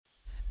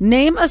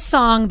Name a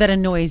song that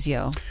annoys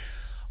you.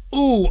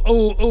 Ooh.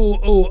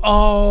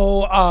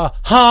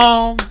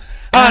 Home.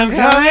 I'm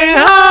coming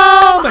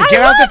home.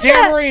 Get out the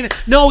tambourine.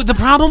 No, the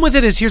problem with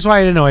it is, here's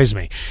why it annoys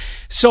me.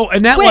 So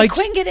Annette likes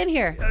Quinn, get in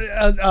here.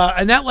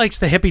 Annette likes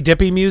the hippy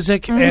dippy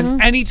music, and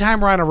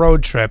anytime we're on a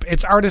road trip,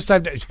 it's artists.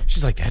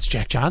 She's like, "That's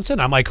Jack Johnson."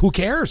 I'm like, "Who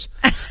cares?"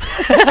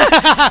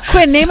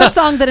 Quinn, name a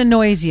song that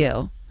annoys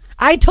you.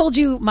 I told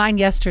you mine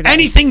yesterday.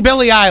 Anything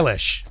Billie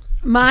Eilish.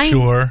 Mine.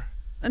 Sure.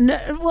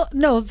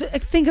 No.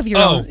 Think of your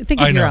own.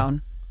 Think of your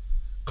own.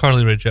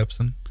 Carly Rae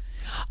Jepsen.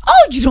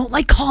 Oh, you don't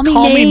like Call Me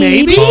Call Me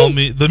Maybe? Call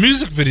Me. The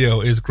music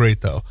video is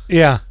great though.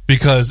 Yeah.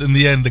 Because in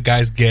the end, the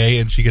guy's gay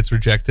and she gets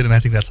rejected, and I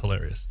think that's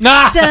hilarious.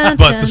 Nah.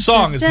 But the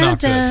song is not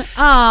good.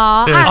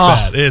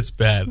 Aw. It's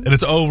bad, and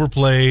it's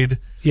overplayed.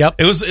 Yep.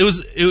 It was.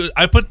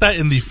 I put that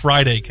in the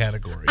Friday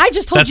category. I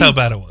just told that's you. how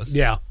bad it was.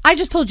 Yeah. I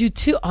just told you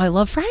too. Oh, I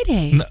love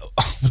Friday.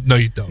 No,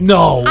 you don't.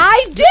 No.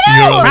 I do.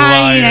 You're a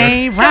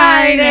liar.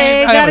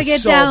 Friday. That Gotta was get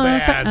so down.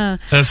 bad.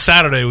 And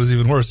Saturday was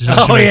even worse. You know,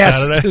 she Oh made yes.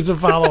 Saturday. It's a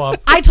follow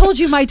up. I told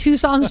you my 2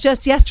 songs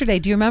just yesterday.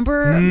 Do you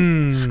remember?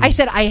 I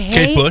said I hate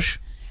Kate Bush.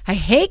 I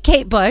hate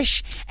Kate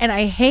Bush, and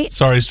I hate.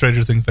 Sorry,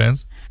 Stranger Things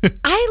fans.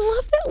 I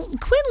love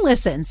that Quinn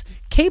listens.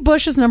 Kate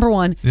Bush is number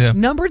 1. Yeah.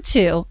 Number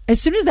 2.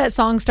 As soon as that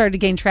song started to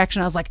gain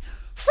traction, I was like,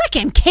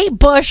 "Frickin' Kate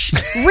Bush,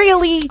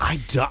 really?"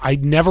 I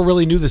never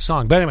really knew the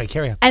song, but anyway,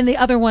 carry on. And the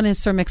other one is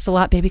Sir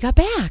Mix-a-Lot, Baby Got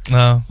Back.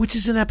 No. Which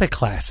is an epic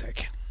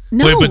classic.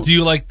 No. Wait, but do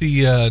you like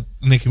the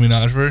Nicki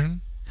Minaj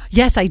version?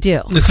 Yes, I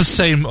do. It's the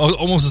same,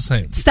 almost the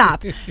same.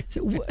 Stop.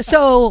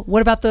 So,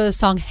 what about the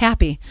song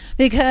 "Happy"?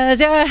 Because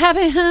you're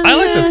happy. I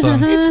like that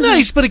song. It's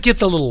nice, but it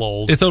gets a little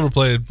old. It's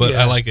overplayed, but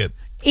Yeah. I like it.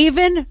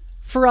 Even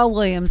Pharrell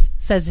Williams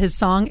says his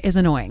song is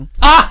annoying.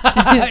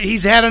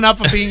 He's had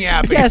enough of being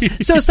happy. Yes.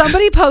 So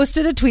somebody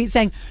posted a tweet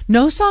saying,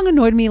 "No song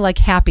annoyed me like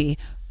Happy"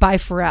 by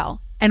Pharrell.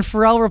 And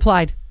Pharrell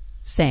replied,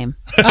 "Same."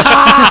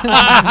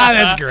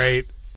 That's great.